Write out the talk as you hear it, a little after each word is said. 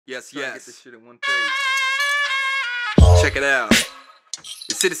Yes, Get yes. this shit in one page. Check it out.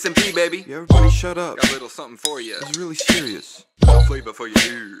 It's Citizen P, baby. Yeah, everybody shut up. Got a little something for you. It's really serious. A flavor for your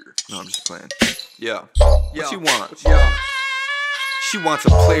ear. No, I'm just playing. Yeah. Yo, What she want? What you want? She wants a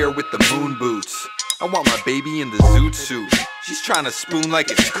player with the moon boots. I want my baby in the zoot suit. She's trying to spoon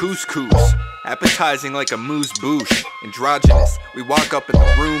like it's couscous. Appetizing like a moose bouche. Androgynous. We walk up in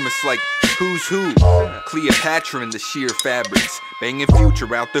the room, it's like who's who. Cleopatra in the sheer fabrics. Banging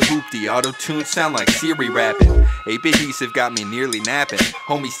Future out the hoopty. Auto-tune sound like Siri rapping. Ape adhesive got me nearly napping.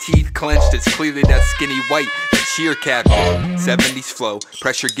 Homie's teeth clenched, it's clearly that skinny white, that sheer captain. 70s flow,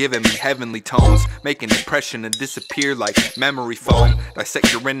 pressure giving me heavenly tones. Make an impression and disappear like memory foam.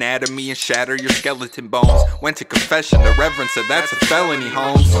 Dissect your anatomy and shatter your skeleton bones. Went to confession, the reverend said that's a felony,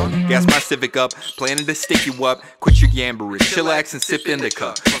 Holmes. Gas my Civic up, planning to stick you up. Quit your yambering, chillax and sip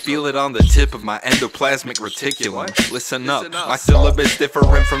indica. Feel it on the tip of my endoplasmic reticulum. Listen up, my syllabus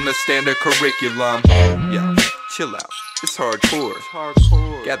different from the standard curriculum. Yeah, chill out, it's hardcore.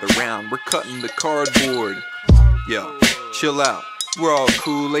 Gather round, we're cutting the cardboard. Yo, chill out, we're all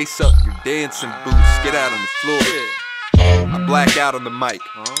cool. Lace up your dancing boots, get out on the floor. I black out on the mic,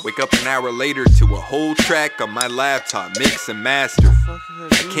 wake up an hour later to a whole track on my laptop, mix and master.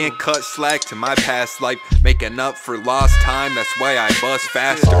 I can't cut slack to my past life, making up for lost time, that's why I bust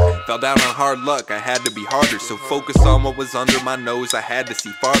faster. Fell down on hard luck, I had to be harder, so focused on what was under my nose, I had to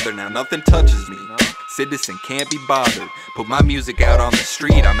see farther. Now nothing touches me, citizen can't be bothered. Put my music out on the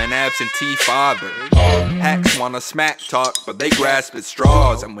street, I'm an absentee father. Hacks wanna smack talk, but they grasp at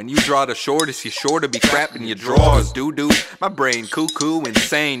straws. And when you draw the shortest, you're sure to be crapping your drawers. Doo-doo, my brain cuckoo,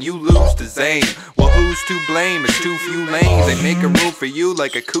 insane, you lose to Zane. Well, who's to blame? It's too few lanes. They make a room for you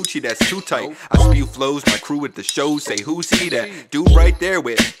like a coochie that's too tight. I spew flows, my crew at the show say, who's he that dude right there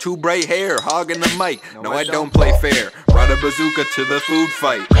with two bright hair, hogging the mic? No, I don't play fair. Brought a bazooka to the food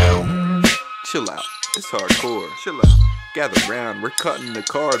fight. Chill out, it's hardcore. Chill out. Gather round, we're cutting the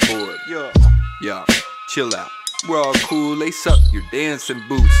cardboard. Yeah. Chill out. We're all cool, lace up your dancing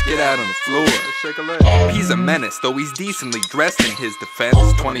boots, get out on the floor. Shake a leg. He's a menace, though he's decently dressed in his defense.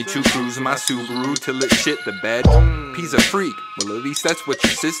 22 cruising my Subaru till it shit the bed. He's a freak, well at least that's what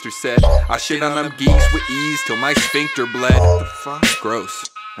your sister said. I shit on them geeks with ease till my sphincter bled. The fuck? Gross.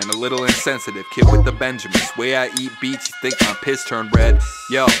 I'm a little insensitive, kid with the Benjamins. Way I eat beats, you think my piss turned red.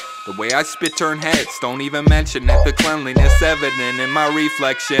 Yo, the way I spit turn heads, don't even mention it. The cleanliness evident in my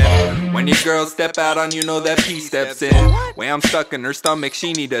reflection. When your girl step out on you, know that P steps in. Way I'm stuck in her stomach,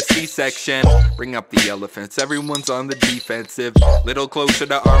 she need a C-section. Bring up the elephants, everyone's on the defensive. Little closer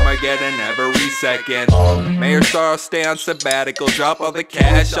to Armageddon every second. Mayor Star, stay on sabbatical, drop all the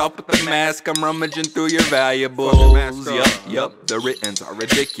cash, I'll put the mask, I'm rummaging through your valuables. Yup, the writtens are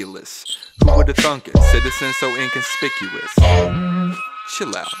ridiculous. Who would've thunk it? Citizen so inconspicuous.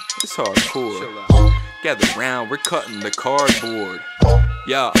 Chill out, it's hardcore. Gather round, we're cutting the cardboard.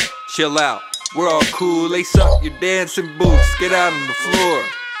 Yeah, chill out, we're all cool. Lace up your dancing boots, get out on the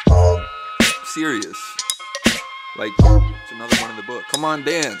floor. Serious. Like, It's another one in the book. come on,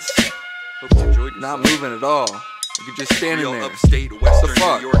 dance. Hope you enjoyed yourself. Not moving at all. You're just standing Real there. upstate, western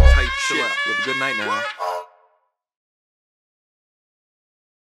fuck? New York type Chill shit. out. You have a good night now.